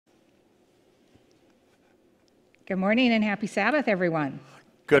Good morning and happy Sabbath, everyone.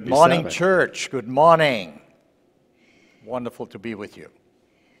 Good morning, church. Good morning. Wonderful to be with you.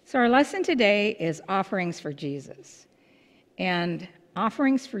 So our lesson today is offerings for Jesus. And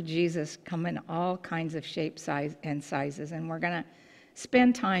offerings for Jesus come in all kinds of shapes, size, and sizes, and we're going to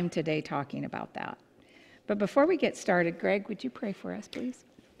spend time today talking about that. But before we get started, Greg, would you pray for us, please?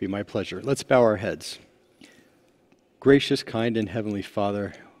 Be my pleasure. Let's bow our heads. Gracious, kind, and heavenly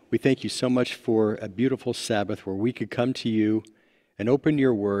Father, we thank you so much for a beautiful Sabbath where we could come to you and open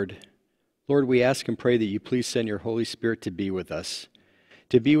your word. Lord, we ask and pray that you please send your Holy Spirit to be with us,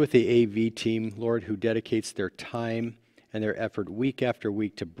 to be with the AV team, Lord, who dedicates their time and their effort week after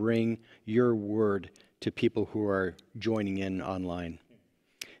week to bring your word to people who are joining in online.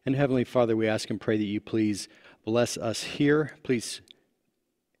 And Heavenly Father, we ask and pray that you please bless us here. Please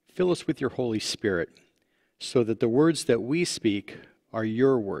fill us with your Holy Spirit so that the words that we speak are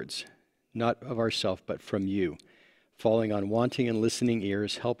your words, not of ourselves, but from you. Falling on wanting and listening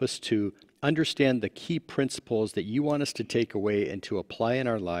ears, help us to understand the key principles that you want us to take away and to apply in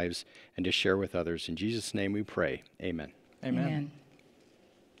our lives and to share with others. In Jesus' name we pray. Amen. Amen.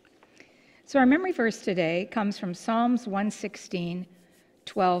 So our memory verse today comes from Psalms 116,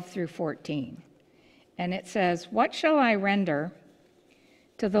 12 through 14. And it says, "What shall I render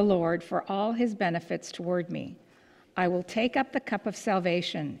to the Lord for all his benefits toward me? I will take up the cup of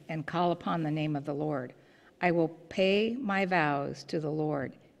salvation and call upon the name of the Lord. I will pay my vows to the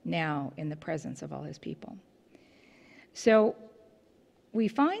Lord now in the presence of all his people." So we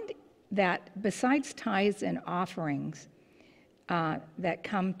find that besides tithes and offerings that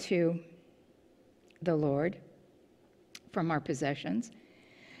come to the Lord from our possessions,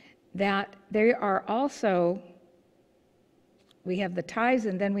 that there are also, we have the tithes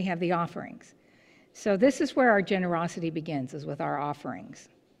and then we have the offerings. So this is where our generosity begins, is with our offerings.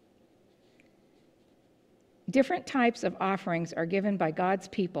 Different types of offerings are given by God's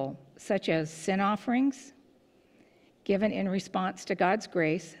people, such as sin offerings, given in response to God's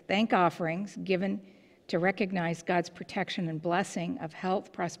grace, thank offerings, given to recognize God's protection and blessing of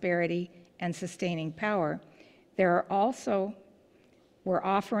health, prosperity, and sustaining power. There are also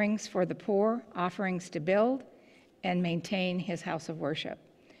offerings for the poor, offerings to build and maintain his house of worship.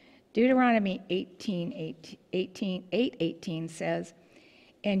 Deuteronomy 8:18 says,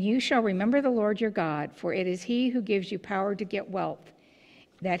 "And you shall remember the Lord your God, for it is he who gives you power to get wealth,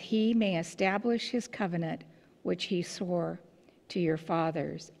 that he may establish his covenant, which he swore to your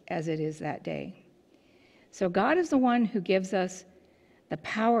fathers, as it is that day." So God is the one who gives us the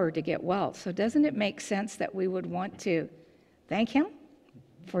power to get wealth. So doesn't it make sense that we would want to thank him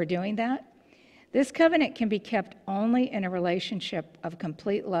for doing that? This covenant can be kept only in a relationship of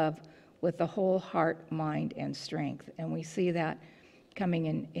complete love with the whole heart, mind, and strength. And we see that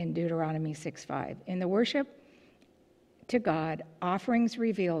coming in Deuteronomy 6:5. In the worship to God, offerings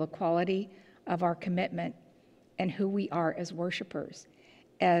reveal the quality of our commitment and who we are as worshipers.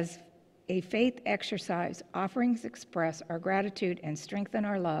 As a faith exercise, offerings express our gratitude and strengthen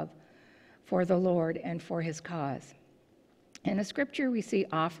our love for the Lord and for his cause. In the scripture, we see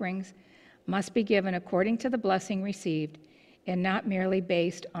offerings must be given according to the blessing received and not merely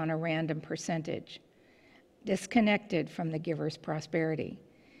based on a random percentage, disconnected from the giver's prosperity.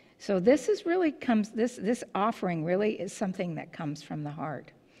 So this offering really is something that comes from the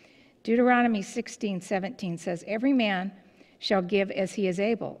heart. Deuteronomy 16:17 says, "Every man shall give as he is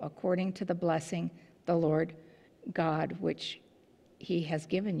able, according to the blessing the Lord God which he has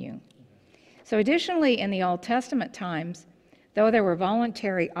given you." So additionally, in the Old Testament times, though there were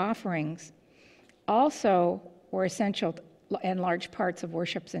voluntary offerings, also were essential and large parts of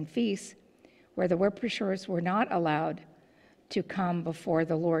worships and feasts, where the worshippers were not allowed to come before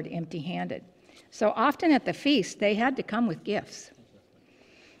the Lord empty-handed. So often at the feast, they had to come with gifts.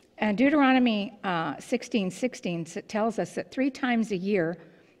 And Deuteronomy 16:16 tells us that 3 times a year,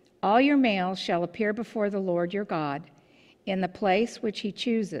 all your males shall appear before the Lord your God in the place which he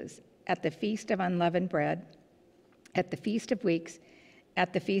chooses, at the Feast of Unleavened Bread, at the Feast of Weeks,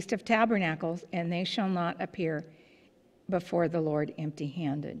 at the Feast of Tabernacles, and they shall not appear before the Lord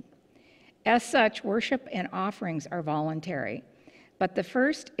empty-handed. As such, worship and offerings are voluntary, but the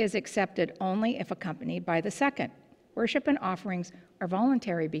first is accepted only if accompanied by the second. Worship and offerings are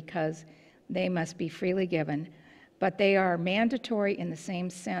voluntary because they must be freely given, but they are mandatory in the same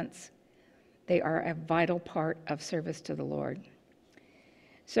sense. They are a vital part of service to the Lord.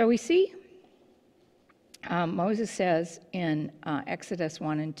 So we see Moses says in Exodus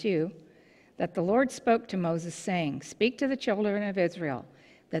 1 and 2 that the Lord spoke to Moses saying, "Speak to the children of Israel,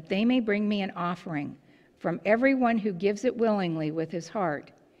 that they may bring me an offering. From everyone who gives it willingly with his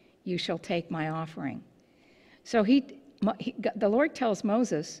heart, you shall take my offering." So the Lord tells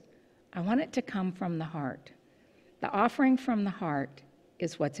Moses, I want it to come from the heart. The offering from the heart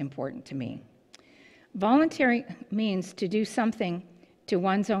is what's important to me. Voluntary means to do something to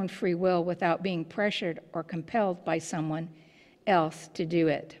one's own free will without being pressured or compelled by someone else to do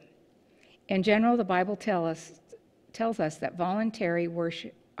it. In general, the Bible tells us that voluntary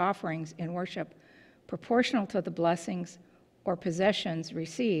worship offerings in worship proportional to the blessings or possessions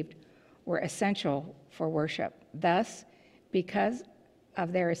received were essential for worship. Thus, because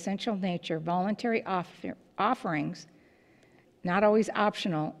of their essential nature, voluntary offerings, not always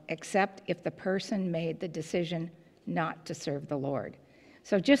optional, except if the person made the decision not to serve the Lord.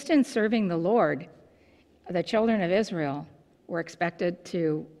 So just in serving the Lord, the children of Israel were expected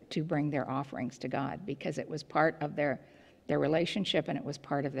to bring their offerings to God because it was part of their relationship and it was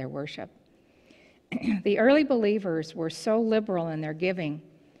part of their worship. The early believers were so liberal in their giving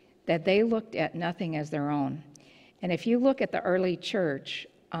that they looked at nothing as their own. And if you look at the early church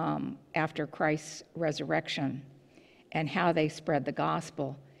after Christ's resurrection and how they spread the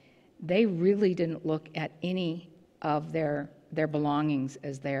gospel, they really didn't look at any of their belongings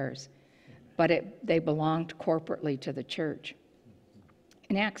as theirs, but they belonged corporately to the church.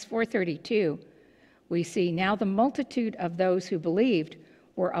 In Acts 4:32, we see, now the multitude of those who believed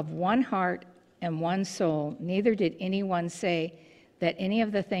were of one heart and one soul. Neither did anyone say that any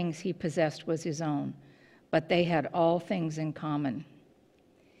of the things he possessed was his own, but they had all things in common.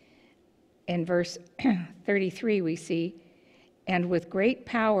 In verse 33, we see, and with great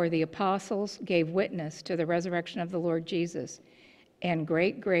power the apostles gave witness to the resurrection of the Lord Jesus, and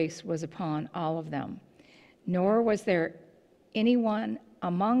great grace was upon all of them. Nor was there anyone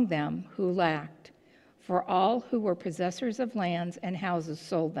among them who lacked, for all who were possessors of lands and houses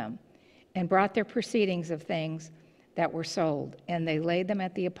sold them, and brought their proceedings of things that were sold, and they laid them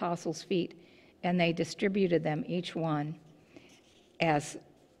at the apostles' feet, and they distributed them each one as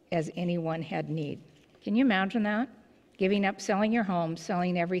anyone had need. Can you imagine that? Giving up, selling your home,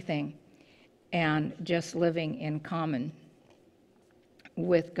 selling everything, and just living in common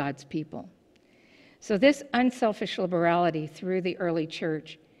with God's people. So this unselfish liberality threw the early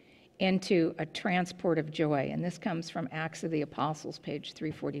church into a transport of joy, and this comes from Acts of the Apostles, page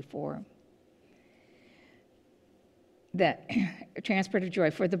 344. That transport of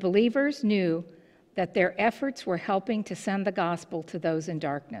joy, for the believers knew that their efforts were helping to send the gospel to those in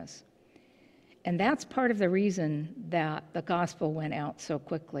darkness. And that's part of the reason that the gospel went out so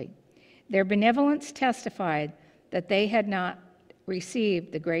quickly. Their benevolence testified that they had not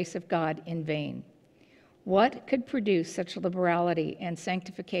received the grace of God in vain. What could produce such liberality and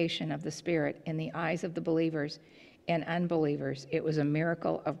sanctification of the Spirit in the eyes of the believers and unbelievers? It was a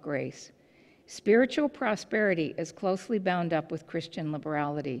miracle of grace. Spiritual prosperity is closely bound up with Christian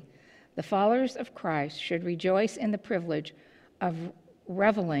liberality. The followers of Christ should rejoice in the privilege of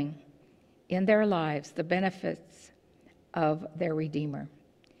reveling in their lives the benefits of their Redeemer.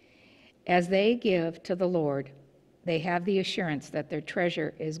 As they give to the Lord, they have the assurance that their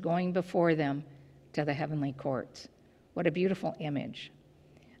treasure is going before them to the heavenly courts. What a beautiful image.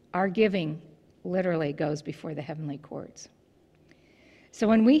 Our giving literally goes before the heavenly courts. So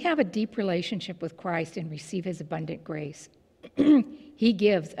when we have a deep relationship with Christ and receive his abundant grace, he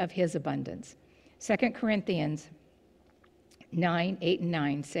gives of his abundance. 2 Corinthians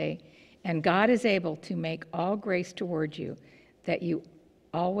 9:8-9 say, and God is able to make all grace toward you, that you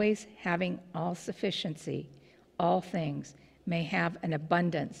always having all sufficiency, all things, may have an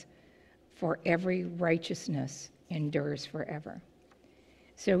abundance, for every righteousness endures forever.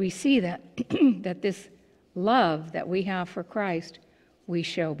 So we see that, that this love that we have for Christ, we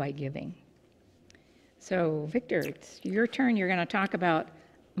show by giving. So, Victor, it's your turn. You're going to talk about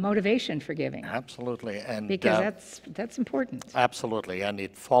motivation for giving. Absolutely. And because that's important. Absolutely, and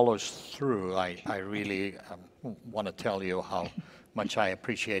it follows through. I really want to tell you how much I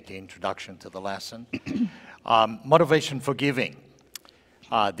appreciate the introduction to the lesson. Motivation for giving.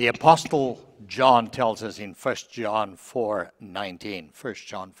 The Apostle John tells us in 1 John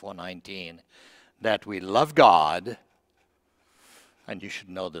 4:19, that we love God, and you should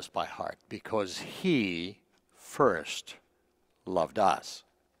know this by heart, because he first loved us.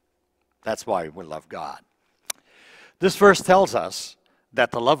 That's why we love God. This verse tells us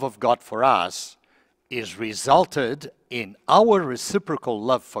that the love of God for us is resulted in our reciprocal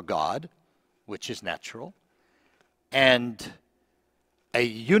love for God, which is natural, and a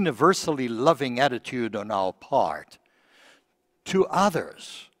universally loving attitude on our part to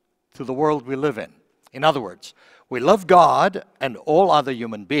others, to the world we live in. In other words, we love God and all other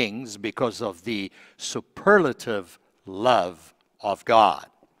human beings because of the superlative love of God.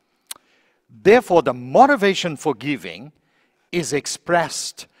 Therefore, the motivation for giving is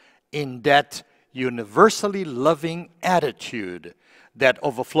expressed in that universally loving attitude that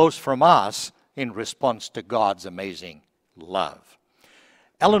overflows from us in response to God's amazing love.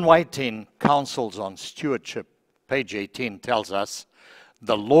 Ellen White in Counsels on Stewardship, page 18, tells us,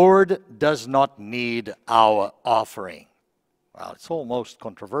 the Lord does not need our offering. Well, it's almost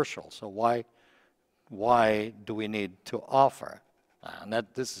controversial, so why do we need to offer? And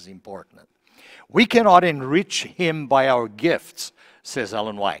this is important. We cannot enrich him by our gifts, says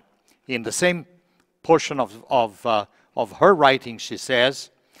Ellen White. In the same portion of her writing, she says,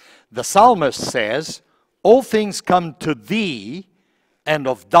 the psalmist says, all things come to thee, and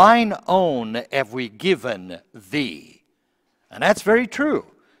of thine own have we given thee. And that's very true.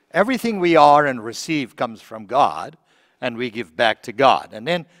 Everything we are and receive comes from God, and we give back to God. And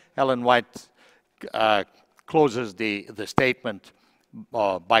then Ellen White closes the statement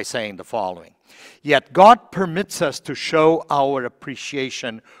by saying the following. Yet God permits us to show our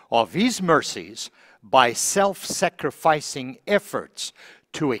appreciation of his mercies by self-sacrificing efforts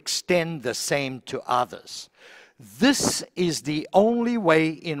to extend the same to others. This is the only way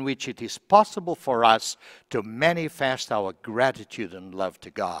in which it is possible for us to manifest our gratitude and love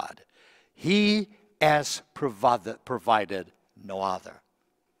to God. He has provided no other.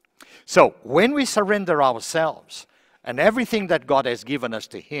 So, when we surrender ourselves and everything that God has given us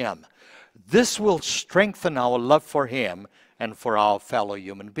to him, this will strengthen our love for him and for our fellow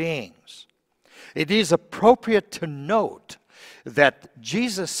human beings. It is appropriate to note that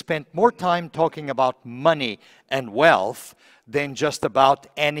Jesus spent more time talking about money and wealth than just about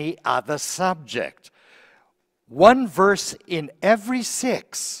any other subject. One verse in every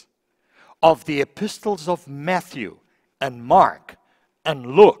 6 of the epistles of Matthew and Mark and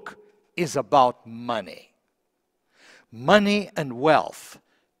Luke is about money. Money and wealth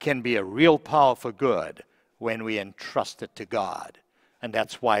can be a real power for good when we entrust it to God. And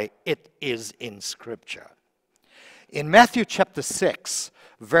that's why it is in Scripture. In Matthew chapter 6,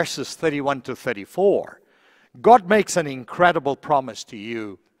 verses 31 to 34, God makes an incredible promise to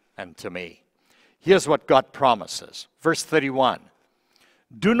you and to me. Here's what God promises. Verse 31,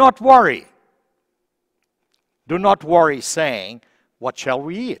 do not worry. Do not worry, saying, what shall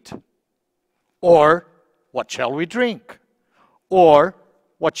we eat? Or what shall we drink? Or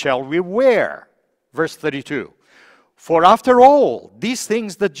what shall we wear? Verse 32, for after all, these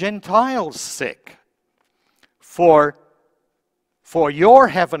things the Gentiles seek. For your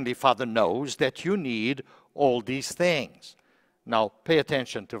heavenly Father knows that you need all these things. Now, pay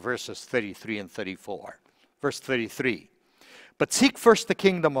attention to verses 33 and 34. Verse 33. But seek first the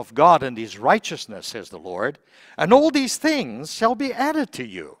kingdom of God and his righteousness, says the Lord, and all these things shall be added to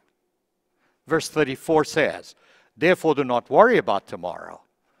you. Verse 34 says, therefore do not worry about tomorrow,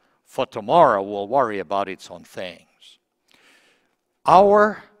 for tomorrow will worry about its own things.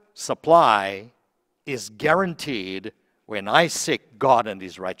 Our supply is guaranteed when I seek God and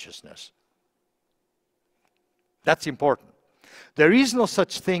his righteousness. That's important. There is no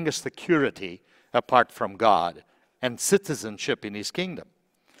such thing as security apart from God and citizenship in his kingdom.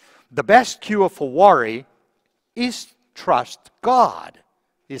 The best cure for worry is trust God.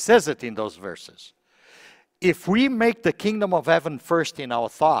 He says it in those verses. If we make the kingdom of heaven first in our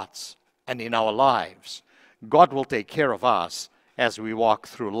thoughts and in our lives, God will take care of us as we walk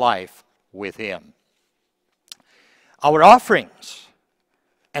through life with him. Our offerings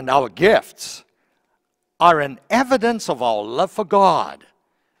and our gifts are an evidence of our love for God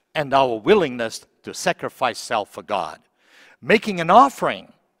and our willingness to sacrifice self for God. Making an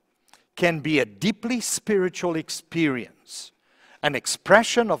offering can be a deeply spiritual experience, an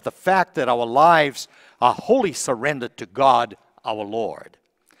expression of the fact that our lives are wholly surrendered to God, our Lord.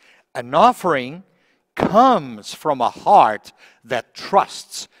 An offering comes from a heart that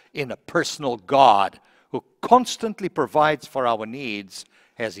trusts in a personal God who constantly provides for our needs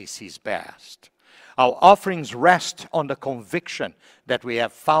as he sees best. Our offerings rest on the conviction that we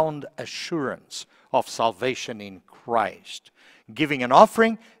have found assurance of salvation in Christ. Giving an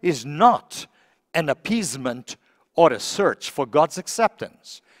offering is not an appeasement or a search for God's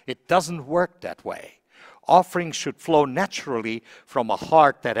acceptance. It doesn't work that way. Offerings should flow naturally from a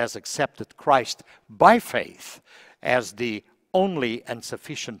heart that has accepted Christ by faith as the only and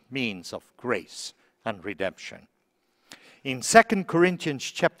sufficient means of grace and redemption. In 2 Corinthians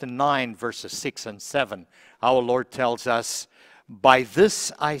chapter 9, verses 6 and 7, our Lord tells us, by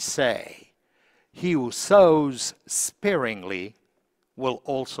this I say, he who sows sparingly will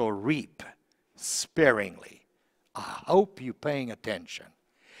also reap sparingly. I hope you're paying attention.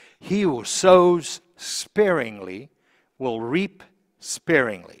 He who sows sparingly will reap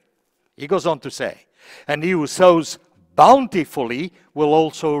sparingly. He goes on to say, and he who sows bountifully will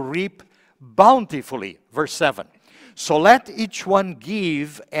also reap bountifully. Verse 7. So let each one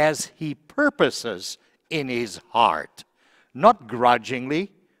give as he purposes in his heart, not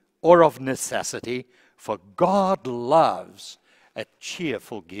grudgingly or of necessity, for God loves a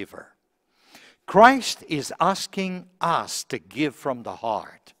cheerful giver. Christ is asking us to give from the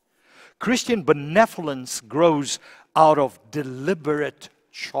heart. Christian benevolence grows out of deliberate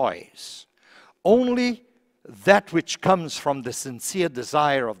choice. Only that which comes from the sincere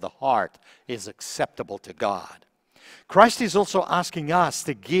desire of the heart is acceptable to God. Christ is also asking us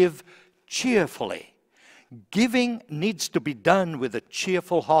to give cheerfully. Giving needs to be done with a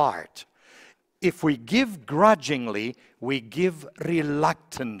cheerful heart. If we give grudgingly, we give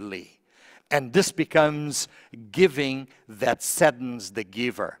reluctantly. And this becomes giving that saddens the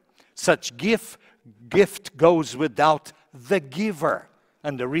giver. Such gift goes without the giver.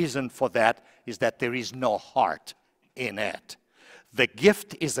 And the reason for that is that there is no heart in it. The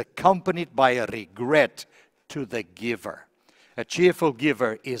gift is accompanied by a regret to the giver. A cheerful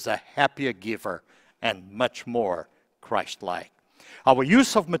giver is a happier giver and much more Christ-like. Our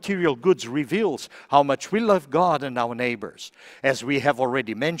use of material goods reveals how much we love God and our neighbors. As we have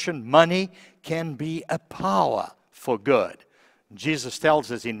already mentioned, money can be a power for good. Jesus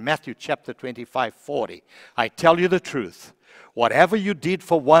tells us in Matthew chapter 25:40, I tell you the truth, whatever you did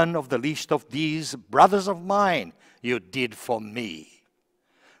for one of the least of these brothers of mine, you did for me.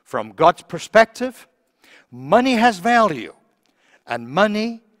 From God's perspective, money has value, and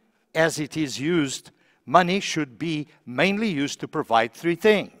money, as it is used, money should be mainly used to provide three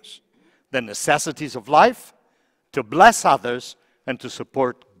things: the necessities of life, to bless others, and to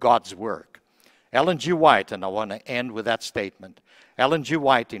support God's work. Ellen G. White, and I want to end with that statement, Ellen G.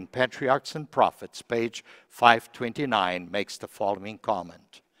 White in Patriarchs and Prophets, page 529, makes the following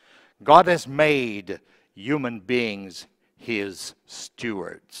comment. God has made human beings his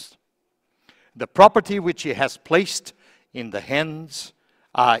stewards. The property which he has placed in their hands,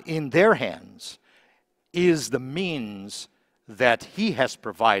 is the means that he has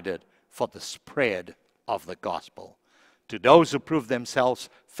provided for the spread of the gospel. To those who prove themselves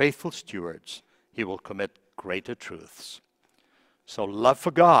faithful stewards, he will commit greater truths. So love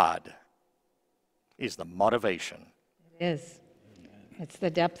for God is the motivation. It is. It's the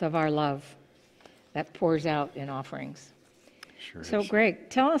depth of our love that pours out in offerings. Sure So, is. Greg,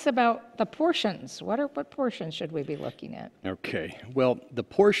 tell us about the portions. What portions should we be looking at? Okay. Well, the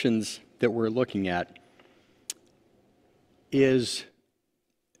portions that we're looking at it's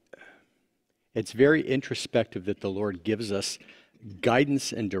very introspective that the Lord gives us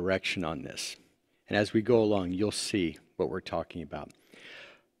guidance and direction on this. And as we go along, you'll see what we're talking about.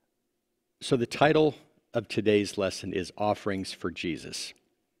 So the title of today's lesson is Offerings for Jesus.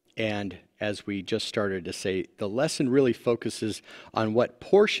 And as we just started to say, the lesson really focuses on what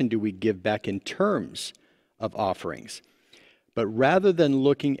portion do we give back in terms of offerings. But rather than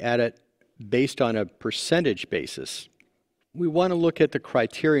looking at it based on a percentage basis, we want to look at the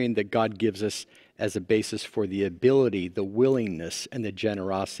criterion that God gives us as a basis for the ability, the willingness, and the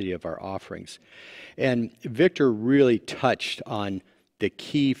generosity of our offerings. And Victor really touched on the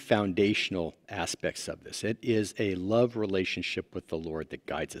key foundational aspects of this. It is a love relationship with the Lord that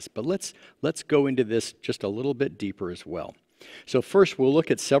guides us. But let's go into this just a little bit deeper as well. So first, we'll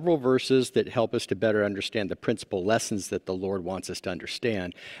look at several verses that help us to better understand the principal lessons that the Lord wants us to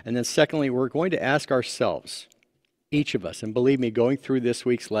understand. And then secondly, we're going to ask ourselves, each of us, and believe me, going through this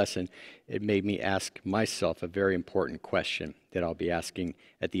week's lesson, it made me ask myself a very important question that I'll be asking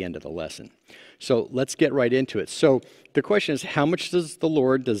at the end of the lesson. So let's get right into it. So the question is, how much does the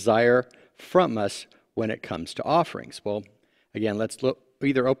Lord desire from us when it comes to offerings? Well, again, let's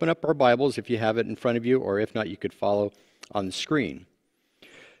either open up our Bibles if you have it in front of you, or if not, you could follow on the screen.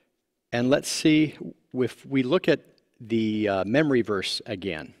 And let's see, if we look at the memory verse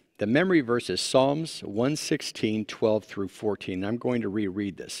again. The memory verse is Psalms 116, 12 through 14. I'm going to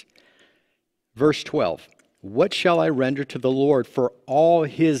reread this. Verse 12, what shall I render to the Lord for all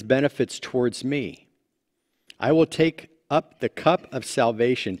his benefits towards me? I will take up the cup of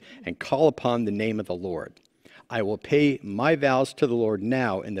salvation and call upon the name of the Lord. I will pay my vows to the Lord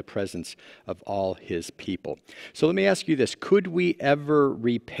now in the presence of all his people. So let me ask you this. Could we ever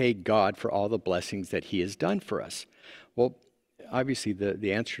repay God for all the blessings that he has done for us? Well, obviously,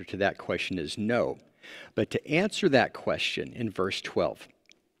 the answer to that question is no. But to answer that question in verse 12,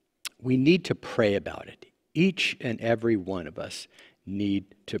 we need to pray about it. Each and every one of us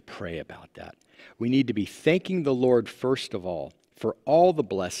need to pray about that. We need to be thanking the Lord, first of all, for all the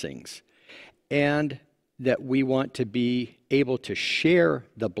blessings, and that we want to be able to share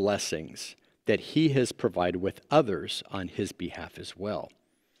the blessings that he has provided with others on his behalf as well.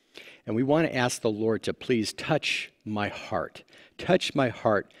 And we want to ask the Lord to please touch my heart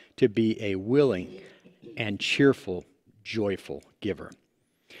to be a willing and cheerful, joyful giver.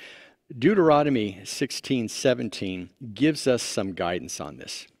 Deuteronomy 16:17 gives us some guidance on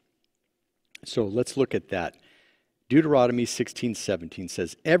this. So let's look at that. Deuteronomy 16:17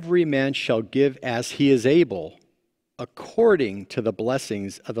 says, "Every man shall give as he is able, according to the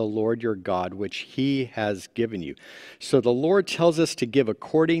blessings of the Lord your God, which he has given you." So the Lord tells us to give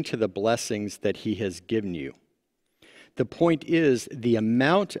according to the blessings that he has given you. The point is, the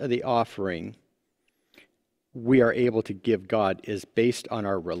amount of the offering we are able to give God is based on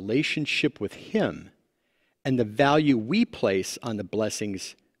our relationship with him and the value we place on the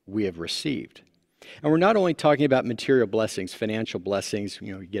blessings we have received. And we're not only talking about material blessings, financial blessings,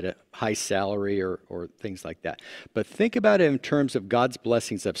 you get a high salary or things like that, but think about it in terms of God's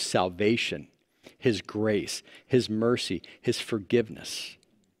blessings of salvation, his grace, his mercy, his forgiveness,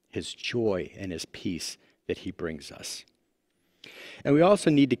 his joy, and his peace that he brings us. And we also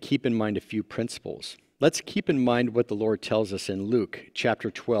need to keep in mind a few principles. Let's keep in mind what the Lord tells us in Luke chapter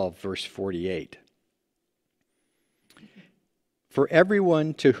 12, verse 48. "For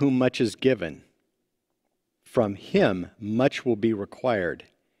everyone to whom much is given, from him much will be required,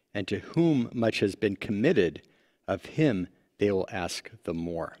 and to whom much has been committed, of him they will ask the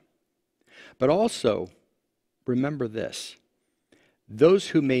more." But also, remember this: those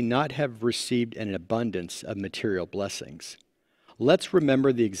who may not have received an abundance of material blessings. Let's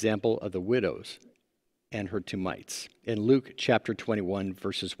remember the example of the widows and her two mites. In Luke chapter 21,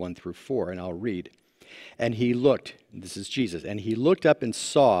 verses 1 through 4, and I'll read. "And he looked," this is Jesus, "and he looked up and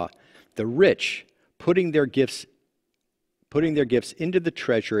saw the rich putting their gifts into the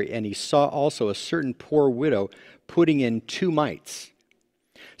treasury, and he saw also a certain poor widow putting in 2 mites.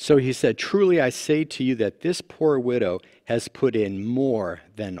 So he said, 'Truly I say to you that this poor widow has put in more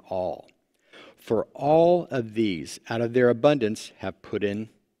than all. For all of these, out of their abundance, have put in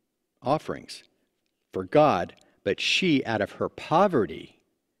offerings for God, but she, out of her poverty,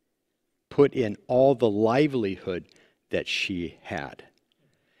 put in all the livelihood that she had.'"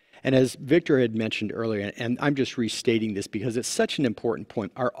 And as Victor had mentioned earlier, and I'm just restating this because it's such an important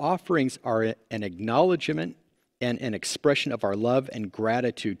point, our offerings are an acknowledgement and an expression of our love and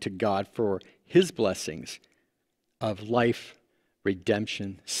gratitude to God for his blessings of life,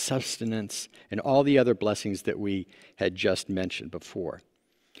 redemption, sustenance, and all the other blessings that we had just mentioned before.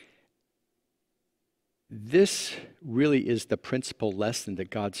 This really is the principal lesson that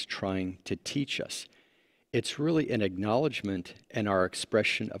God's trying to teach us. It's really an acknowledgement and our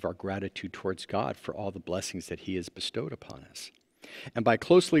expression of our gratitude towards God for all the blessings that he has bestowed upon us. And by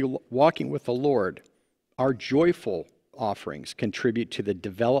closely walking with the Lord, our joyful offerings contribute to the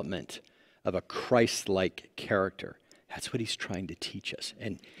development of a Christ-like character. That's what he's trying to teach us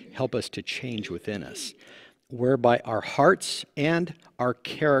and help us to change within us, whereby our hearts and our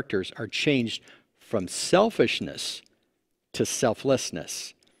characters are changed from selfishness to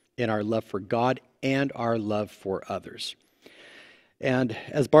selflessness in our love for God and our love for others. And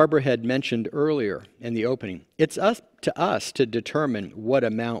as Barbara had mentioned earlier in the opening, it's up to us to determine what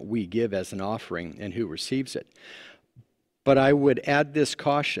amount we give as an offering and who receives it. But I would add this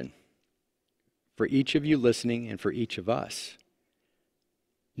caution for each of you listening and for each of us.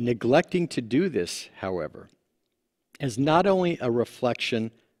 Neglecting to do this, however, is not only a reflection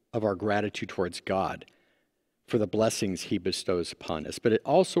of our gratitude towards God for the blessings he bestows upon us, but it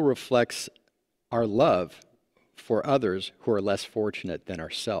also reflects our love for others who are less fortunate than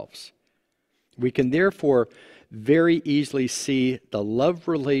ourselves. We can therefore very easily see the love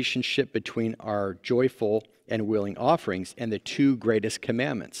relationship between our joyful and willing offerings and the 2 greatest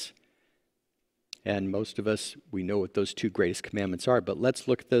commandments. And most of us, we know what those 2 greatest commandments are, but let's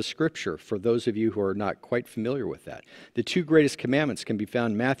look at the scripture for those of you who are not quite familiar with that. The 2 greatest commandments can be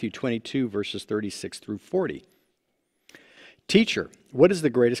found in Matthew 22, verses 36 through 40. "Teacher, what is the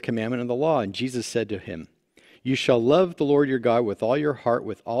greatest commandment in the law?" And Jesus said to him, "You shall love the Lord your God with all your heart,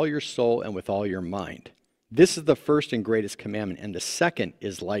 with all your soul, and with all your mind. This is the first and greatest commandment, and the second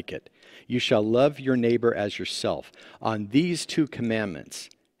is like it. You shall love your neighbor as yourself. On these 2 commandments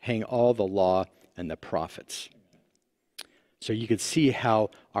hang all the law and the prophets." So you could see how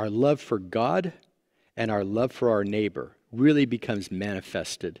our love for God and our love for our neighbor really becomes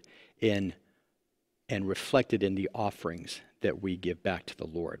manifested in and reflected in the offerings that we give back to the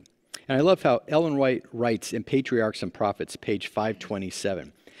Lord. And I love how Ellen White writes in Patriarchs and Prophets, page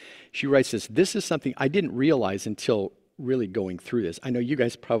 527. She writes this: "This is something I didn't realize until really going through this. I know you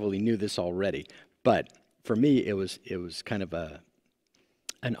guys probably knew this already, but for me, it was kind of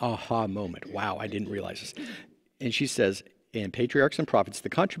an aha moment. Wow, I didn't realize this. And she says, in Patriarchs and Prophets, the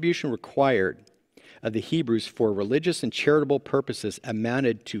contribution required of the Hebrews for religious and charitable purposes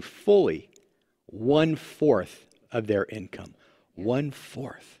amounted to fully 1/4 of their income.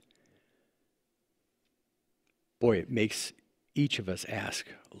 1/4. Boy, it makes each of us ask,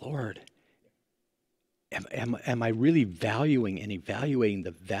 Lord, am I really valuing and evaluating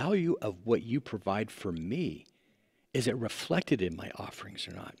the value of what you provide for me? Is it reflected in my offerings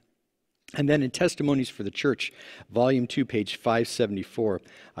or not? And then in Testimonies for the Church, Volume 2, page 574,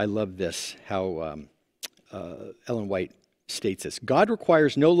 I love this, how Ellen White states this. God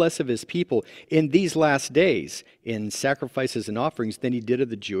requires no less of his people in these last days in sacrifices and offerings than he did of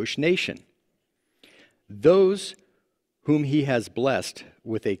the Jewish nation. Those whom he has blessed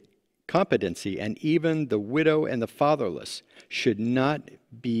with a competency, and even the widow and the fatherless, should not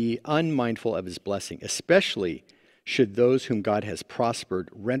be unmindful of his blessing, especially should those whom God has prospered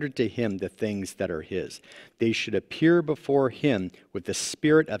render to him the things that are his. They should appear before him with the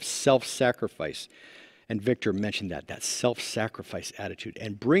spirit of self-sacrifice. And Victor mentioned that self-sacrifice attitude,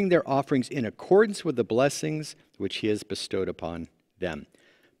 and bring their offerings in accordance with the blessings which he has bestowed upon them.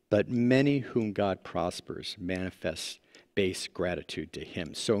 But many whom God prospers manifest base gratitude to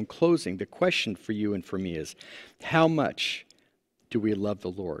him. So in closing, the question for you and for me is, how much do we love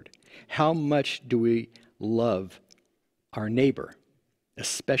the Lord? How much do we love our neighbor,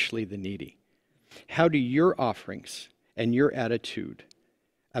 especially the needy? How do your offerings and your attitude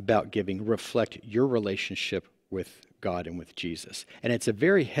about giving reflect your relationship with God and with Jesus? And it's a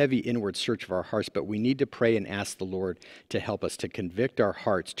very heavy inward search of our hearts, but we need to pray and ask the Lord to help us, to convict our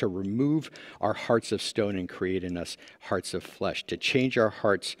hearts, to remove our hearts of stone and create in us hearts of flesh, to change our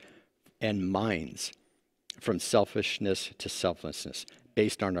hearts and minds from selfishness to selflessness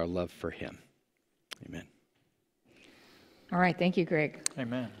based on our love for him. Amen. All right, thank you, Greg.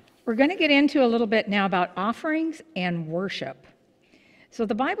 Amen. We're going to get into a little bit now about offerings and worship. So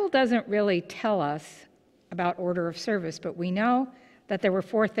the Bible doesn't really tell us about order of service, but we know that there were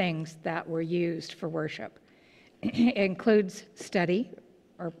 4 things that were used for worship. It includes study,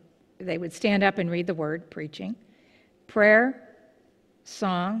 or they would stand up and read the word, preaching, prayer,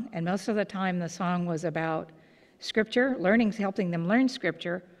 song, and most of the time the song was about scripture, helping them learn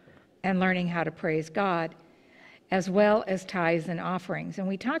scripture, and learning how to praise God, as well as tithes and offerings. And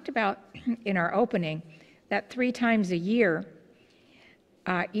we talked about in our opening that 3 times a year,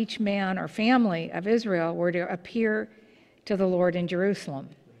 each man or family of Israel were to appear to the Lord in Jerusalem.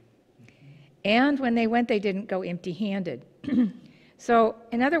 And when they went, they didn't go empty-handed. So,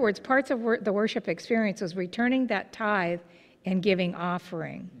 in other words, parts of the worship experience was returning that tithe and giving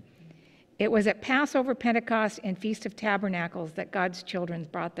offering. It was at Passover, Pentecost, and Feast of Tabernacles that God's children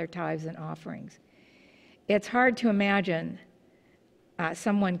brought their tithes and offerings. It's hard to imagine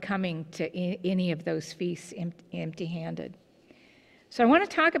someone coming to any of those feasts empty-handed. So I want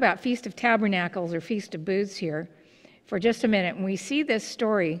to talk about Feast of Tabernacles or Feast of Booths here for just a minute. And we see this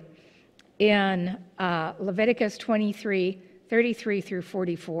story in Leviticus 23, 33 through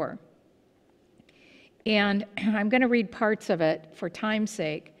 44. And I'm going to read parts of it for time's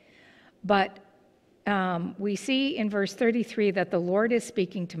sake. But we see in verse 33 that the Lord is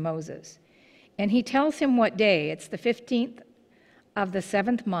speaking to Moses. And he tells him what day. It's the 15th of the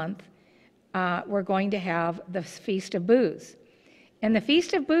 7th month. We're going to have the Feast of Booths. And the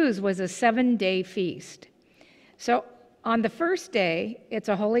Feast of Booths was a 7-day feast. So on the first day, it's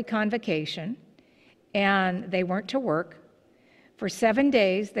a holy convocation, and they weren't to work. For 7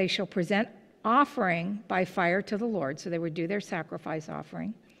 days, they shall present offering by fire to the Lord. So they would do their sacrifice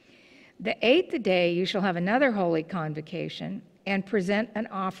offering. The 8th day, you shall have another holy convocation and present an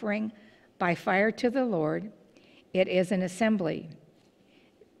offering by fire to the Lord. It is an assembly.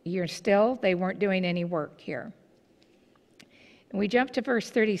 They weren't doing any work here. And we jump to verse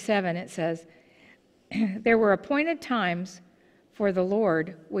 37, it says, there were appointed times for the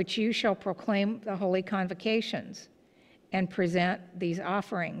Lord, which you shall proclaim the holy convocations and present these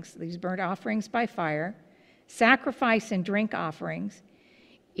offerings, these burnt offerings by fire, sacrifice and drink offerings.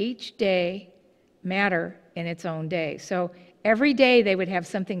 Each day matter in its own day. So every day they would have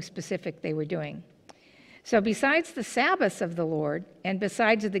something specific they were doing. So besides the Sabbaths of the Lord, and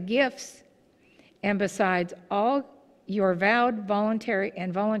besides the gifts, and besides all your vowed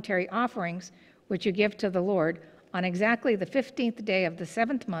voluntary offerings, which you give to the Lord, on exactly the 15th day of the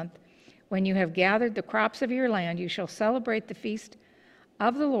 7th month, when you have gathered the crops of your land, you shall celebrate the feast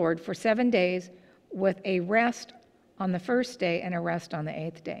of the Lord for 7 days, with a rest on the first day and a rest on the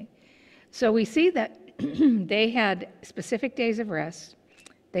 8th day. So we see that they had specific days of rest.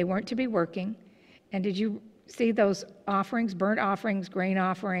 They weren't to be working, And did you see those offerings, burnt offerings, grain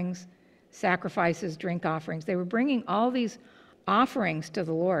offerings, sacrifices, drink offerings? They were bringing all these offerings to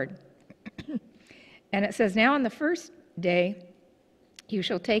the Lord. And it says, now on the first day, you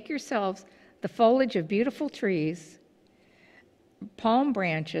shall take yourselves the foliage of beautiful trees, palm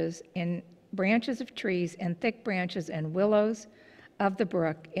branches, and branches of trees, and thick branches and willows of the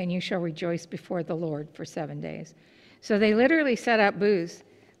brook, and you shall rejoice before the Lord for 7 days. So they literally set up booths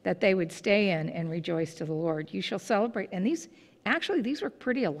that they would stay in and rejoice to the Lord. You shall celebrate. And these were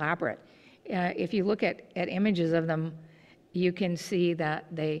pretty elaborate. If you look at images of them, you can see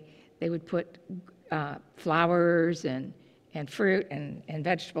that they would put flowers and fruit and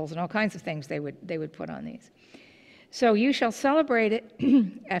vegetables and all kinds of things they would put on these. So you shall celebrate it,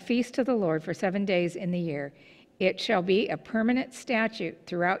 a feast to the Lord for 7 days in the year. It shall be a permanent statute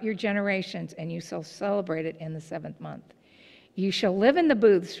throughout your generations, and you shall celebrate it in the 7th month. You shall live in the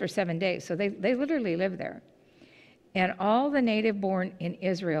booths for 7 days. So they literally live there. And all the native born in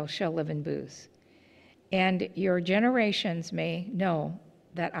Israel shall live in booths. And your generations may know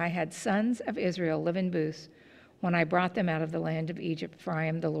that I had sons of Israel live in booths when I brought them out of the land of Egypt, for I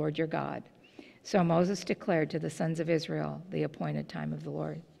am the Lord your God. So Moses declared to the sons of Israel the appointed time of the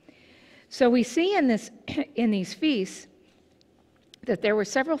Lord. So we see in these feasts that there were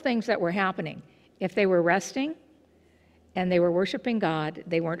several things that were happening. If they were resting and they were worshiping God,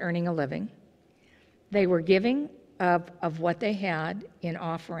 they weren't earning a living. They were giving of what they had in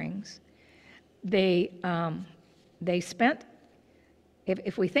offerings. They spent,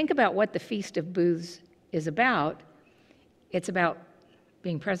 if we think about what the Feast of Booths is about, it's about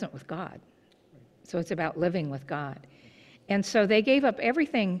being present with God. So it's about living with God. And so they gave up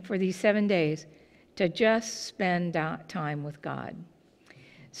everything for these 7 days to just spend time with God.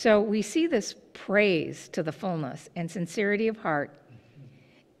 So we see this praise to the fullness and sincerity of heart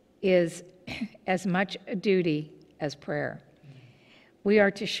is as much a duty as prayer. We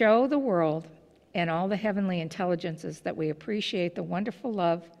are to show the world and all the heavenly intelligences that we appreciate the wonderful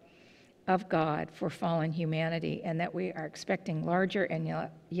love of God for fallen humanity, and that we are expecting larger and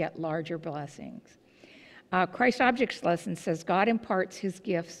yet larger blessings. Christ Objects lesson says God imparts his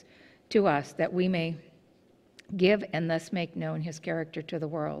gifts to us that we may give and thus make known his character to the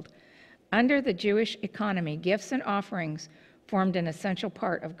world. Under the Jewish economy, gifts and offerings formed an essential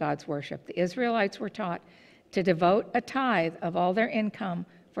part of God's worship. The Israelites were taught to devote a tithe of all their income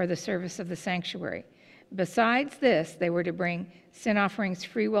for the service of the sanctuary. Besides this, they were to bring sin offerings,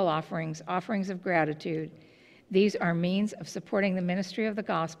 free will offerings, offerings of gratitude. These are means of supporting the ministry of the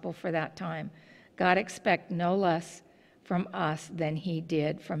gospel for that time. God expects no less from us than he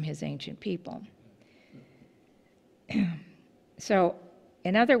did from his ancient people. So,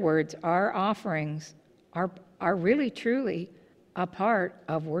 in other words, our offerings are really truly a part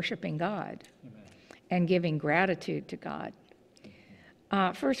of worshiping God. Amen. And giving gratitude to God.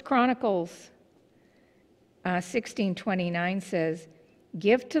 1 Chronicles 16:29 says,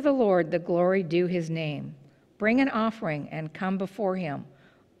 "Give to the Lord the glory due his name. Bring an offering and come before him.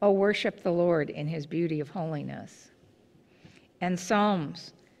 O worship the Lord in his beauty of holiness." And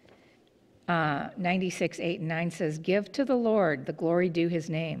Psalms 96:8-9 says, "Give to the Lord the glory due his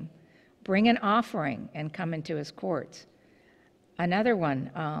name. Bring an offering and come into his courts." Another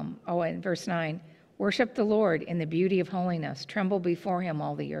one, in verse 9, "Worship the Lord in the beauty of holiness. Tremble before him,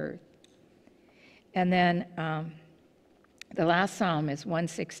 all the earth." And then the last psalm is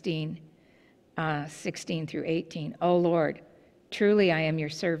 116, 16-18. "O Lord, truly I am your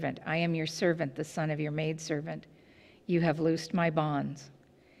servant. I am your servant, the son of your maidservant. You have loosed my bonds."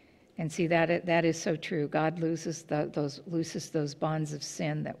 And see, that is so true. God looses those bonds of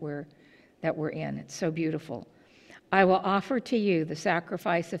sin that we're in. It's so beautiful. "I will offer to you the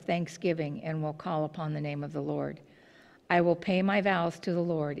sacrifice of thanksgiving and will call upon the name of the Lord. I will pay my vows to the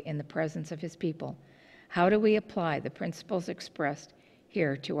Lord in the presence of his people." How do we apply the principles expressed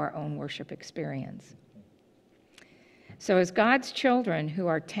here to our own worship experience? So as God's children who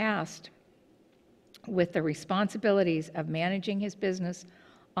are tasked with the responsibilities of managing his business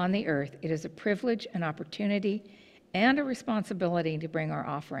on the earth, it is a privilege, an opportunity, and a responsibility to bring our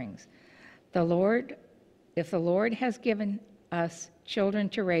offerings. If the Lord has given us children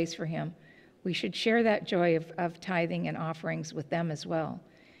to raise for him, we should share that joy of tithing and offerings with them as well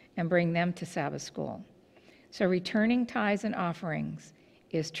and bring them to Sabbath school. So returning tithes and offerings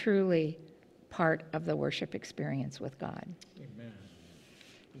is truly part of the worship experience with God. Amen.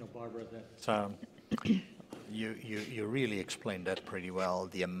 Barbara, that's, you really explained that pretty well.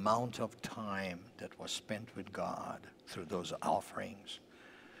 The amount of time that was spent with God through those offerings,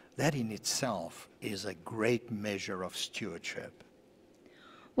 that in itself is a great measure of stewardship.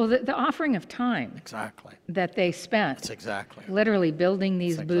 Well, the offering of time Exactly. that they spent That's exactly. literally building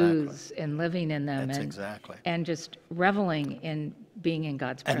these That's exactly. booths and living in them That's and, exactly. and just reveling in being in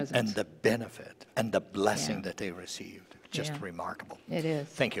God's presence. And the benefit and the blessing Yeah. that they received. Just Yeah. remarkable. It is.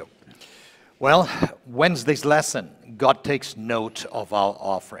 Thank you. Well, Wednesday's lesson, God takes note of our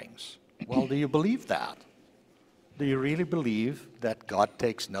offerings. Well, do you believe that? Do you really believe that God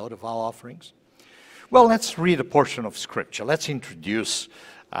takes note of our offerings? Well, let's read a portion of Scripture. Let's introduce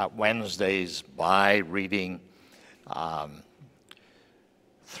Wednesdays by reading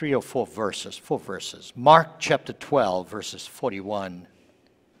 3 or 4 verses, 4 verses. Mark chapter 12, verses 41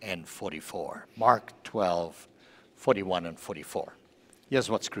 and 44. Mark 12, 41 and 44. Here's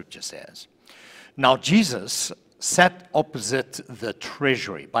what Scripture says. Now Jesus sat opposite the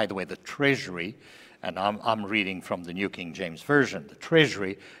treasury. By the way, the treasury, and I'm reading from the New King James Version, the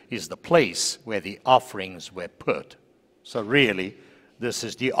treasury is the place where the offerings were put. So really, this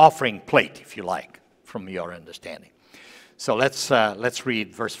is the offering plate, if you like, from your understanding. So let's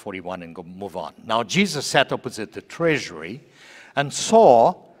read verse 41 and move on. Now Jesus sat opposite the treasury and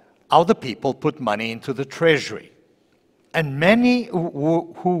saw how the people put money into the treasury. And many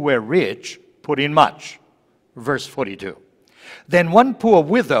who were rich put in much. Verse 42. Then one poor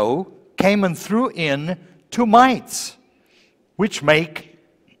widow came and threw in 2 mites, which make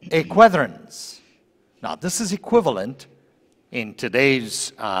a quadrans. Now this is equivalent in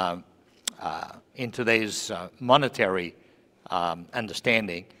today's monetary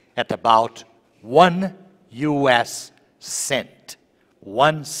understanding at about 1 US cent.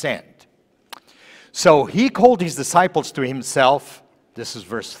 1 cent. So he called his disciples to himself. This is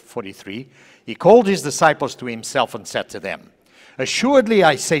verse 43. He called his disciples to himself and said to them, assuredly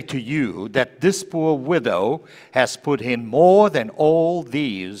I say to you that this poor widow has put in more than all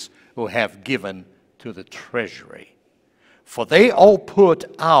these who have given to the treasury. For they all put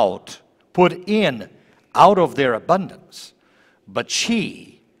in out of their abundance, but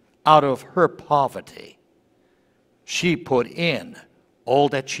she, out of her poverty, she put in all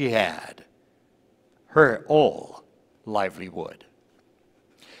that she had, her all livelihood.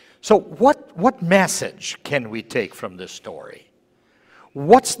 So what message can we take from this story?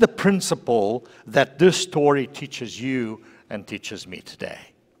 What's the principle that this story teaches you and teaches me today?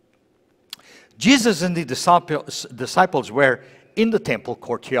 Jesus and the disciples were in the temple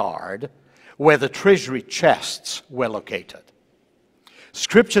courtyard where the treasury chests were located.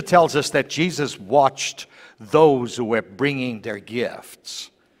 Scripture tells us that Jesus watched those who were bringing their gifts.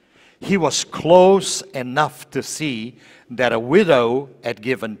 He was close enough to see that a widow had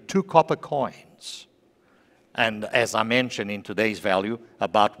given 2 copper coins, and as I mentioned in today's value,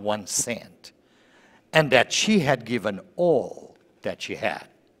 about 1 cent, and that she had given all that she had.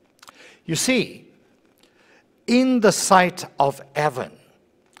 You see, in the sight of heaven,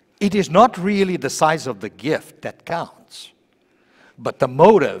 it is not really the size of the gift that counts, but the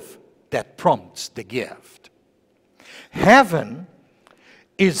motive that prompts the gift. Heaven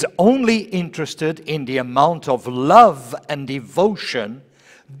is only interested in the amount of love and devotion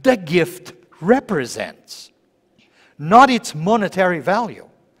the gift represents, not its monetary value.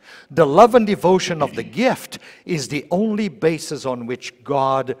 The love and devotion of the gift is the only basis on which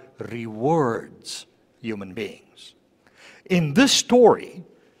God rewards human beings. In this story,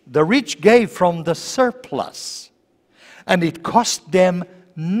 the rich gave from the surplus, and it cost them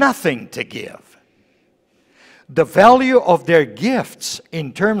nothing to give. The value of their gifts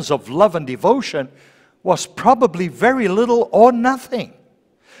in terms of love and devotion was probably very little or nothing,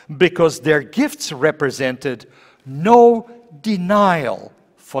 because their gifts represented no denial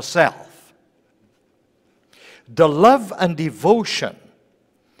for self. The love and devotion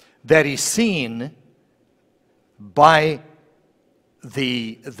that is seen by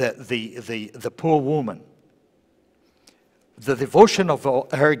the poor woman, the devotion of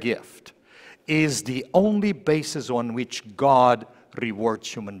her gift, is the only basis on which God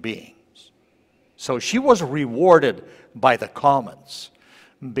rewards human beings. So she was rewarded by the commons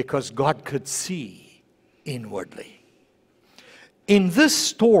because God could see inwardly. In this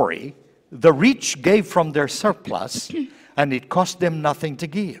story, the rich gave from their surplus, and it cost them nothing to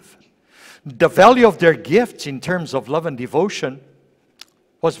give. The value of their gifts in terms of love and devotion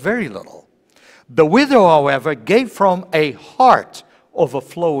was very little. The widow, however, gave from a heart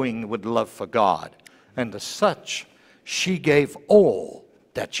overflowing with love for God, and as such, she gave all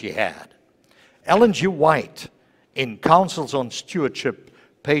that she had. Ellen G. White, in Counsels on Stewardship,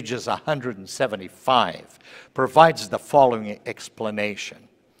 pages 175, provides the following explanation.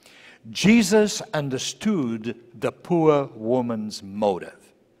 Jesus understood the poor woman's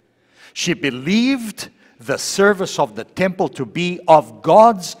motive. She believed the service of the temple to be of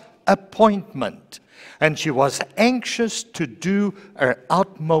God's appointment, and she was anxious to do her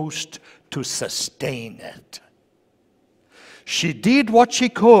utmost to sustain it. She did what she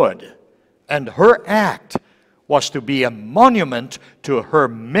could, and her act was to be a monument to her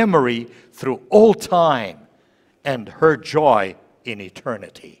memory through all time and her joy in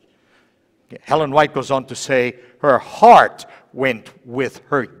eternity. Helen White goes on to say, her heart went with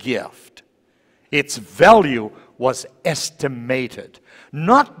her gift. Its value was estimated,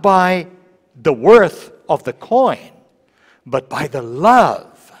 not by the worth of the coin, but by the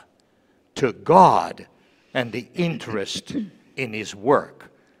love to God and the interest in His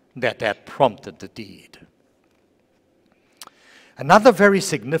work that prompted the deed. Another very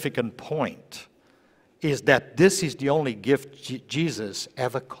significant point is that this is the only gift Jesus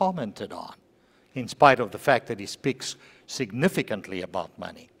ever commented on, in spite of the fact that he speaks significantly about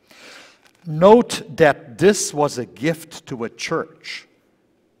money. Note that this was a gift to a church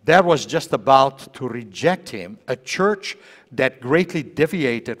that was just about to reject him, a church that greatly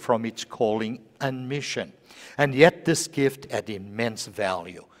deviated from its calling and mission. And yet this gift had immense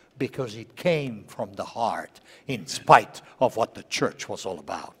value because it came from the heart in spite of what the church was all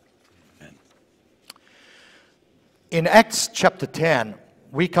about. Amen. In Acts chapter 10,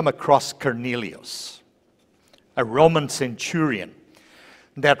 we come across Cornelius, a Roman centurion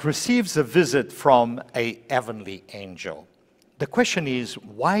that receives a visit from a heavenly angel. The question is,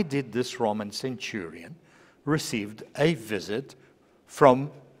 why did this Roman centurion receive a visit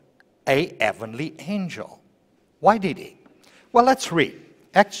from a heavenly angel? Why did he? Well, let's read.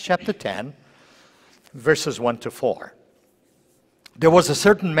 Acts chapter 10, verses 1 to 4. There was a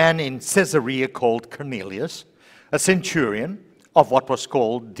certain man in Caesarea called Cornelius, a centurion of what was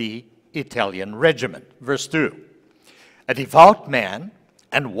called the Italian regiment. Verse 2. A devout man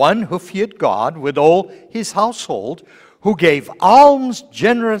and one who feared God with all his household, who gave alms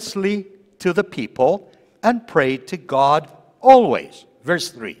generously to the people and prayed to God always. Verse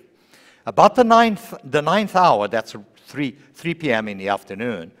 3. About the ninth hour, that's 3 p.m. in the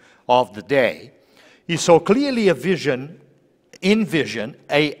afternoon of the day, he saw clearly a vision, an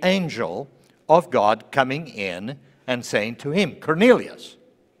angel of God coming in and saying to him, Cornelius.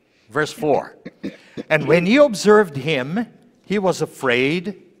 Verse 4. And when he observed him, he was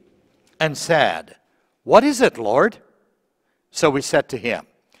afraid and said, What is it, Lord? So he said to him,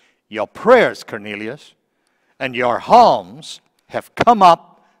 Your prayers, Cornelius, and your alms have come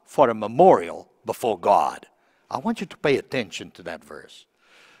up for a memorial before God. I want you to pay attention to that verse.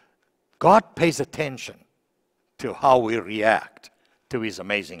 God pays attention to how we react to his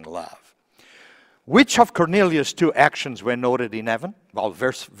amazing love. Which of Cornelius' two actions were noted in heaven? Well,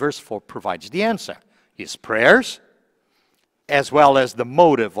 verse 4 provides the answer. His prayers, as well as the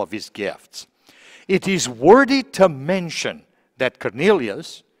motive of his gifts. It is worthy to mention that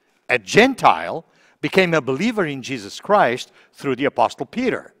Cornelius, a Gentile, became a believer in Jesus Christ through the Apostle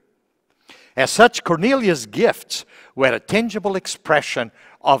Peter. As such, Cornelius' gifts were a tangible expression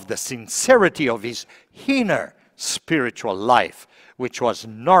of the sincerity of his inner spiritual life, which was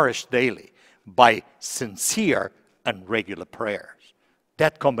nourished daily by sincere and regular prayers.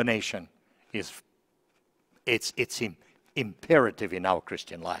 That combination is imperative in our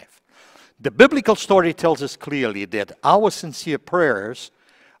Christian life. The biblical story tells us clearly that our sincere prayers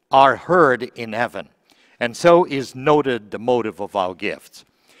are heard in heaven, and so is noted the motive of our gifts.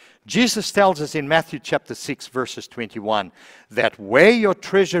 Jesus tells us in Matthew chapter 6, verses 21, that where your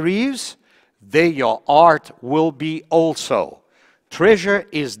treasure is, there your heart will be also. Treasure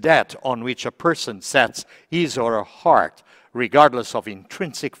is that on which a person sets his or her heart, regardless of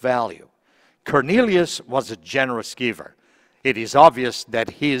intrinsic value. Cornelius was a generous giver. It is obvious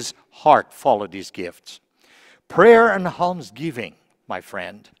that his heart followed his gifts. Prayer and almsgiving, my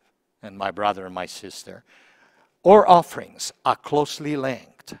friend, and my brother and my sister, or offerings are closely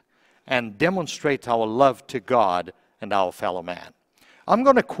linked and demonstrate our love to God and our fellow man. I'm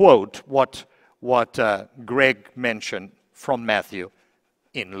going to quote what Greg mentioned from Matthew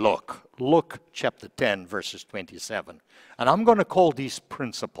in Luke chapter 10, verses 27. And I'm going to call these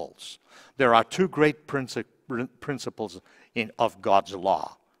principles. There are two great principles of God's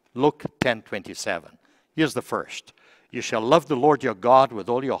law. Luke 10:27. Here's the first. You shall love the Lord your God with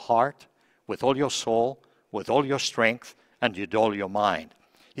all your heart, with all your soul, with all your strength, and with all your mind.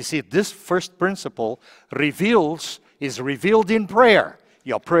 You see, this first principle is revealed in prayer,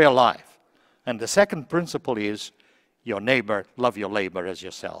 your prayer life. And the second principle is love your neighbor as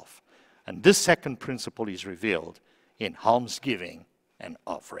yourself. And this second principle is revealed in almsgiving and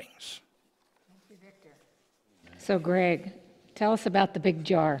offerings. Thank you, Victor. So, Greg, tell us about the big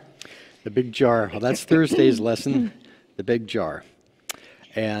jar. The big jar. Well, that's Thursday's lesson, the big jar.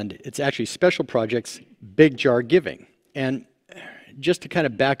 And it's actually special projects, big jar giving. And just to kind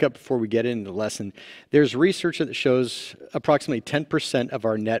of back up before we get into the lesson, there's research that shows approximately 10% of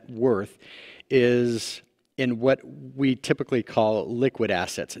our net worth is in what we typically call liquid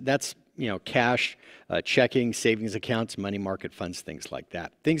assets. That's, cash, checking, savings accounts, money market funds, things like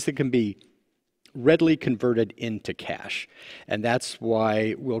that. Things that can be readily converted into cash. And that's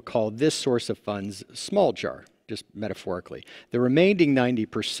why we'll call this source of funds small jar, just metaphorically. The remaining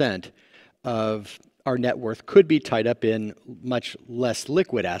 90% of our net worth could be tied up in much less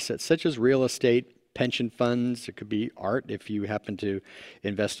liquid assets, such as real estate, pension funds. It could be art if you happen to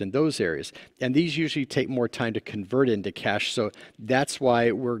invest in those areas. And these usually take more time to convert into cash. So that's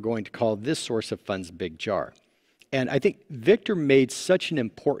why we're going to call this source of funds big jar. And I think Victor made such an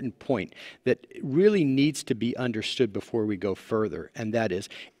important point that really needs to be understood before we go further. And that is,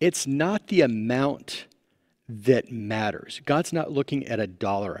 it's not the amount that matters. God's not looking at a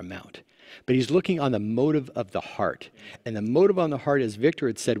dollar amount, but he's looking on the motive of the heart. And the motive on the heart, as Victor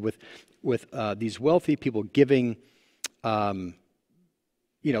had said, with these wealthy people giving, a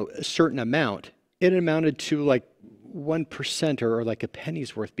certain amount, it amounted to like 1% or like a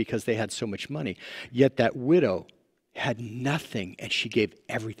penny's worth because they had so much money. Yet that widow had nothing and she gave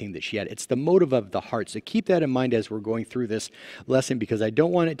everything that she had. It's the motive of the heart. So keep that in mind as we're going through this lesson, because I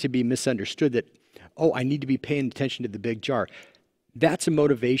don't want it to be misunderstood that, I need to be paying attention to the big jar. That's a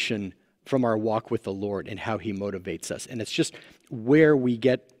motivation from our walk with the Lord and how he motivates us. And it's just where we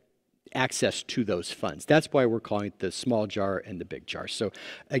get access to those funds. That's why we're calling it the small jar and the big jar. So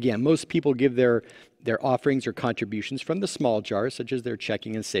again, most people give their offerings or contributions from the small jar, such as their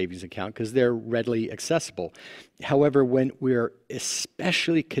checking and savings account, because they're readily accessible. However, when we're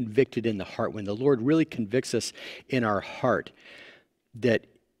especially convicted in the heart, when the Lord really convicts us in our heart that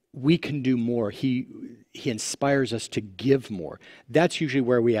we can do more, he inspires us to give more, that's usually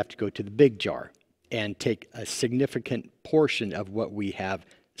where we have to go to the big jar and take a significant portion of what we have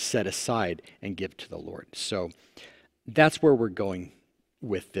set aside and give to the Lord. So that's where we're going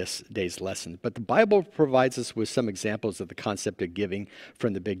with this day's lesson. But the Bible provides us with some examples of the concept of giving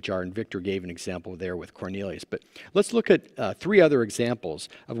from the big jar, and Victor gave an example there with Cornelius. But let's look at 3 other examples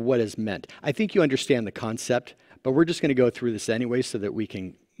of what is meant. I think you understand the concept, but we're just going to go through this anyway so that we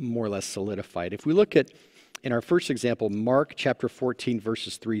can more or less solidify it. If we look at, in our first example, Mark chapter 14,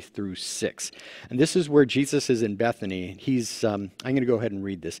 verses 3 through 6. And this is where Jesus is in Bethany. I'm going to go ahead and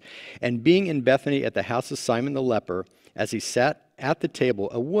read this. And being in Bethany at the house of Simon the leper, as he sat at the table,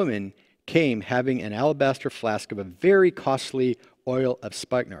 a woman came having an alabaster flask of a very costly oil of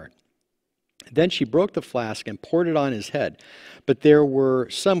spikenard. Then she broke the flask and poured it on his head. But there were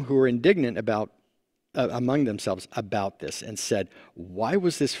some who were indignant among themselves about this and said, "Why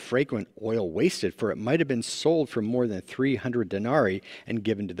was this fragrant oil wasted? For it might have been sold for more than 300 denarii and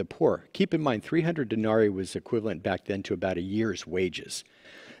given to the poor." Keep in mind, 300 denarii was equivalent back then to about a year's wages.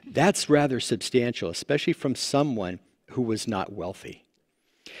 That's rather substantial, especially from someone who was not wealthy.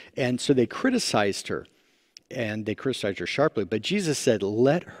 And so they criticized her, and they criticized her sharply. But Jesus said,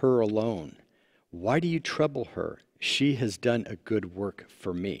 "Let her alone. Why do you trouble her? She has done a good work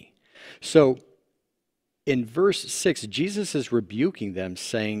for me." So in verse 6, Jesus is rebuking them,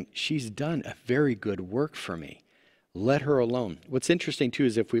 saying, she's done a very good work for me. Let her alone. What's interesting, too,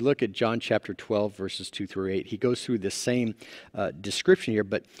 is if we look at John chapter 12, verses 2 through 8, he goes through the same description here,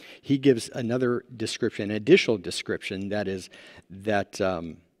 but he gives another description, an additional description, that is that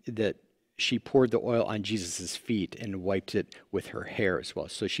she poured the oil on Jesus' feet and wiped it with her hair as well.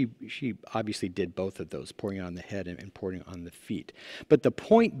 So she obviously did both of those, pouring it on the head and pouring it on the feet. But the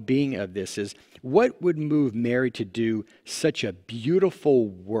point being of this is, what would move Mary to do such a beautiful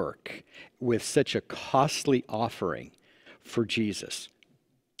work with such a costly offering for Jesus?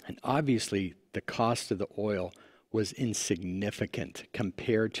 And obviously, the cost of the oil was insignificant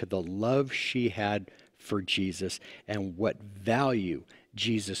compared to the love she had for Jesus and what value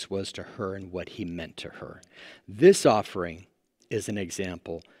Jesus was to her and what he meant to her. This offering is an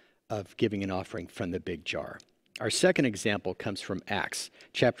example of giving an offering from the big jar. Our second example comes from Acts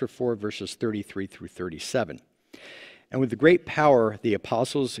chapter 4, verses 33 through 37. And with the great power, the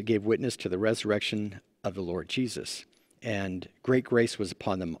apostles gave witness to the resurrection of the Lord Jesus, and great grace was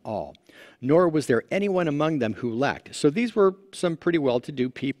upon them all. Nor was there anyone among them who lacked. So these were some pretty well-to-do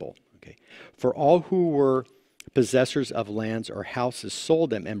people. Okay. For all who were possessors of lands or houses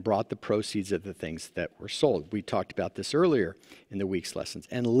sold them and brought the proceeds of the things that were sold. We talked about this earlier in the week's lessons.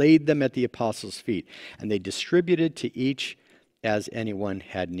 And laid them at the apostles' feet. And they distributed to each as anyone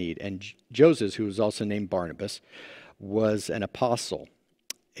had need. And Joseph, who was also named Barnabas, was an apostle.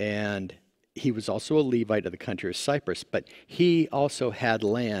 and he was also a Levite of the country of Cyprus, but he also had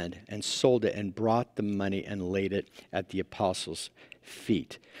land and sold it and brought the money and laid it at the apostles'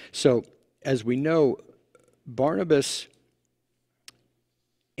 feet. So, as we know, Barnabas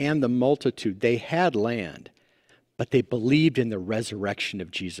and the multitude, they had land, but they believed in the resurrection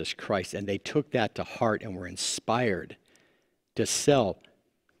of Jesus Christ, and they took that to heart and were inspired to sell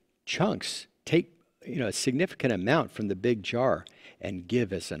chunks, take a significant amount from the big jar and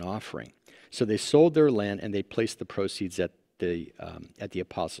give as an offering. So they sold their land and they placed the proceeds at the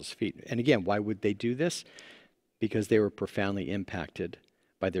apostles' feet. And again, why would they do this? Because they were profoundly impacted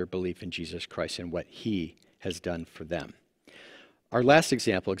by their belief in Jesus Christ and what he has done for them. Our last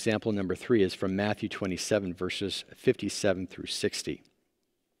example number 3, is from Matthew 27, verses 57 through 60.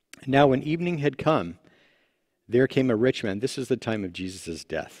 Now when evening had come, there came a rich man. This is the time of Jesus'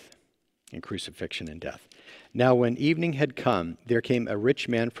 death and crucifixion and death. Now when evening had come, there came a rich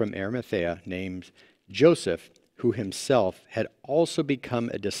man from Arimathea named Joseph, who himself had also become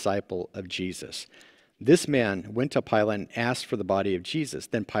a disciple of Jesus. This man went to Pilate and asked for the body of Jesus.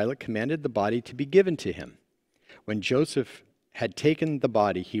 Then Pilate commanded the body to be given to him. When Joseph had taken the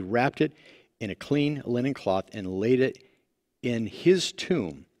body, he wrapped it in a clean linen cloth and laid it in his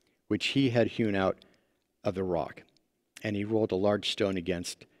tomb, which he had hewn out of the rock. And he rolled a large stone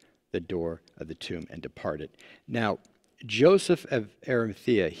against the door of the tomb and departed. Now, Joseph of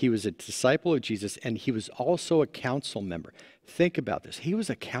Arimathea, he was a disciple of Jesus, and he was also a council member. Think about this. He was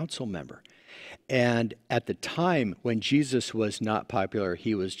a council member. And at the time when Jesus was not popular,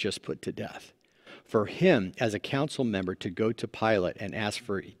 he was just put to death. For him, as a council member, to go to Pilate and ask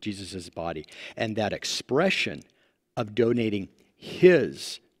for Jesus' body, and that expression of donating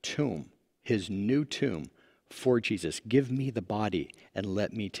his tomb, his new tomb, for Jesus, give me the body and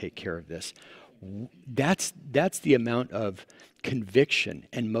let me take care of this. That's the amount of conviction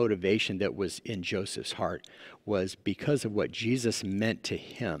and motivation that was in Joseph's heart, was because of what Jesus meant to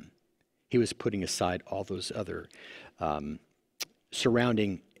him. He was putting aside all those other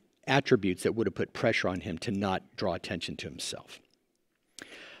surrounding attributes that would have put pressure on him to not draw attention to himself.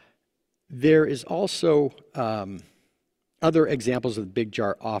 There is also other examples of big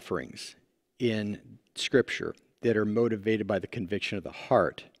jar offerings in Scripture that are motivated by the conviction of the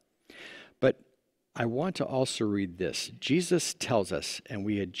heart. But I want to also read this. Jesus tells us, and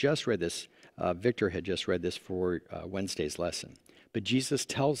we had just read this, Victor had just read this for Wednesday's lesson. But Jesus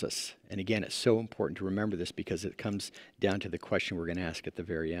tells us, and again, it's so important to remember this because it comes down to the question we're going to ask at the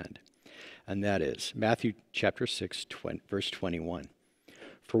very end. And that is Matthew chapter 6, verse 21.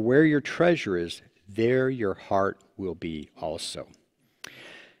 For where your treasure is, there your heart will be also.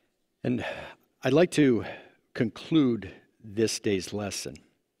 And I'd like to conclude this day's lesson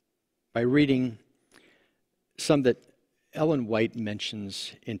by reading some that Ellen White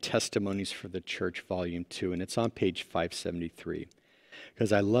mentions in Testimonies for the Church, Volume 2, and it's on page 573,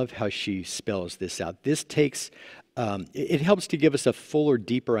 because I love how she spells this out. This takes, it helps to give us a fuller,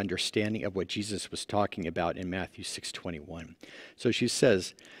 deeper understanding of what Jesus was talking about in Matthew 6:21. So she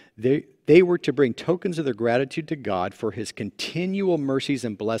says, they were to bring tokens of their gratitude to God for his continual mercies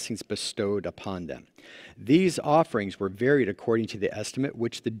and blessings bestowed upon them. These offerings were varied according to the estimate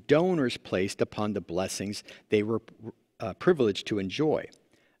which the donors placed upon the blessings they were privileged to enjoy.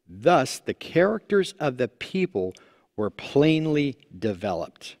 Thus, the characters of the people were plainly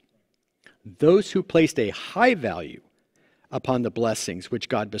developed. Those who placed a high value upon the blessings which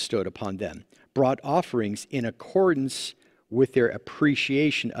God bestowed upon them brought offerings in accordance with their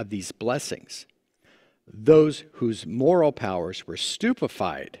appreciation of these blessings. Those whose moral powers were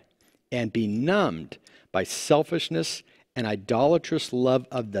stupefied and benumbed by selfishness and idolatrous love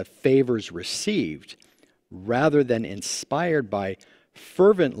of the favors received, rather than inspired by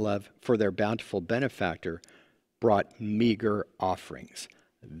fervent love for their bountiful benefactor, brought meager offerings.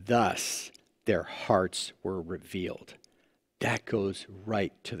 Thus, their hearts were revealed. That goes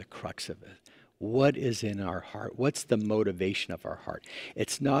right to the crux of it. What is in our heart? What's the motivation of our heart?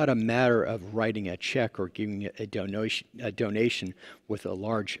 It's not a matter of writing a check or giving a donation with a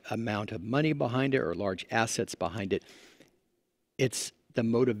large amount of money behind it or large assets behind it. It's the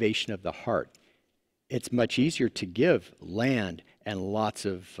motivation of the heart. It's much easier to give land and lots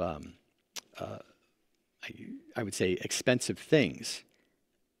of, I would say, expensive things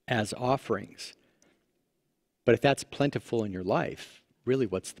as offerings. But if that's plentiful in your life, really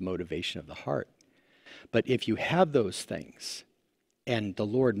what's the motivation of the heart? But if you have those things and the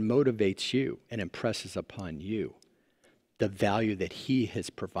Lord motivates you and impresses upon you the value that he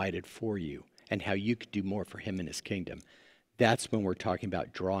has provided for you and how you could do more for him in his kingdom, that's when we're talking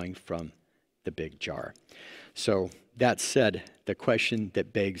about drawing from the big jar. So that said, the question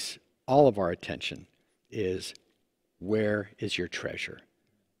that begs all of our attention is, where is your treasure?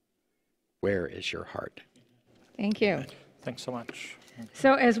 Where is your heart? Thank you. Thanks so much.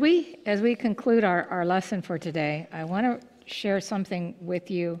 So as we conclude our lesson for today, I want to share something with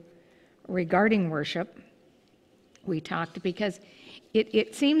you regarding worship. We talked because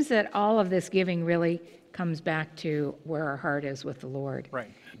it seems that all of this giving really comes back to where our heart is with the Lord.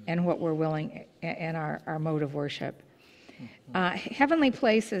 Right. And what we're willing and our mode of worship. Heavenly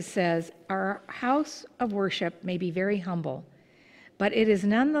Places says, our house of worship may be very humble, but it is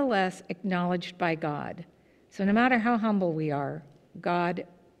nonetheless acknowledged by God. So no matter how humble we are, God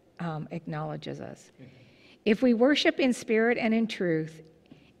acknowledges us. If we worship in spirit and in truth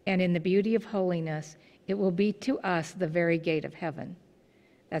and in the beauty of holiness, it will be to us the very gate of heaven.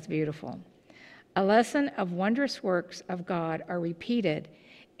 That's beautiful. A lesson of wondrous works of God are repeated,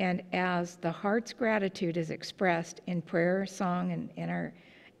 and as the heart's gratitude is expressed in prayer, song, and our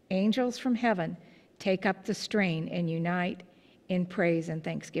angels from heaven take up the strain and unite in praise and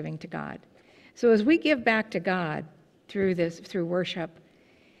thanksgiving to God. So as we give back to God through worship,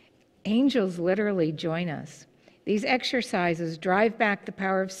 angels literally join us. These exercises drive back the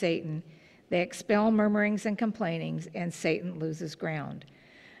power of Satan. They expel murmurings and complainings, and Satan loses ground.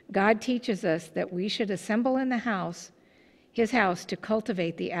 God teaches us that we should assemble in his house to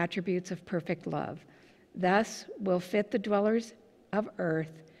cultivate the attributes of perfect love. Thus will fit the dwellers of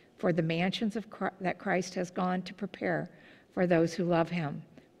earth for the mansions that Christ has gone to prepare for those who love him,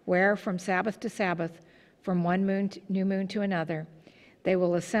 where from Sabbath to Sabbath, from one new moon to another, they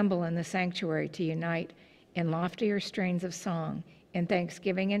will assemble in the sanctuary to unite in loftier strains of song, in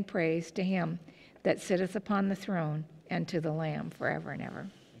thanksgiving and praise to him that sitteth upon the throne and to the Lamb forever and ever.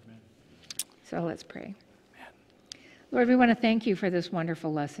 Amen. So let's pray. Lord, we want to thank you for this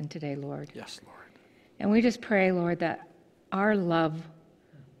wonderful lesson today, Lord. Yes, Lord. And we just pray, Lord, that our love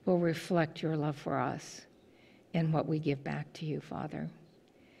will reflect your love for us in what we give back to you, Father.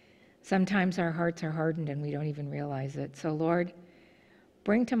 Sometimes our hearts are hardened and we don't even realize it. So, Lord,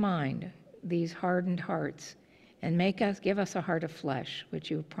 bring to mind these hardened hearts and give us a heart of flesh, which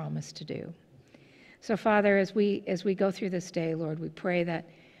you have promised to do. So, Father, as we go through this day, Lord, we pray that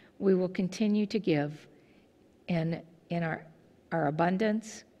we will continue to give in our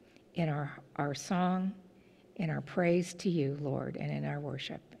abundance, in our song, in our praise to you, Lord, and in our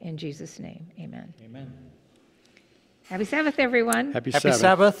worship. In Jesus' name, amen. Amen. Happy Sabbath, everyone. Happy Happy Sabbath.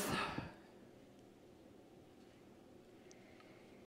 Sabbath.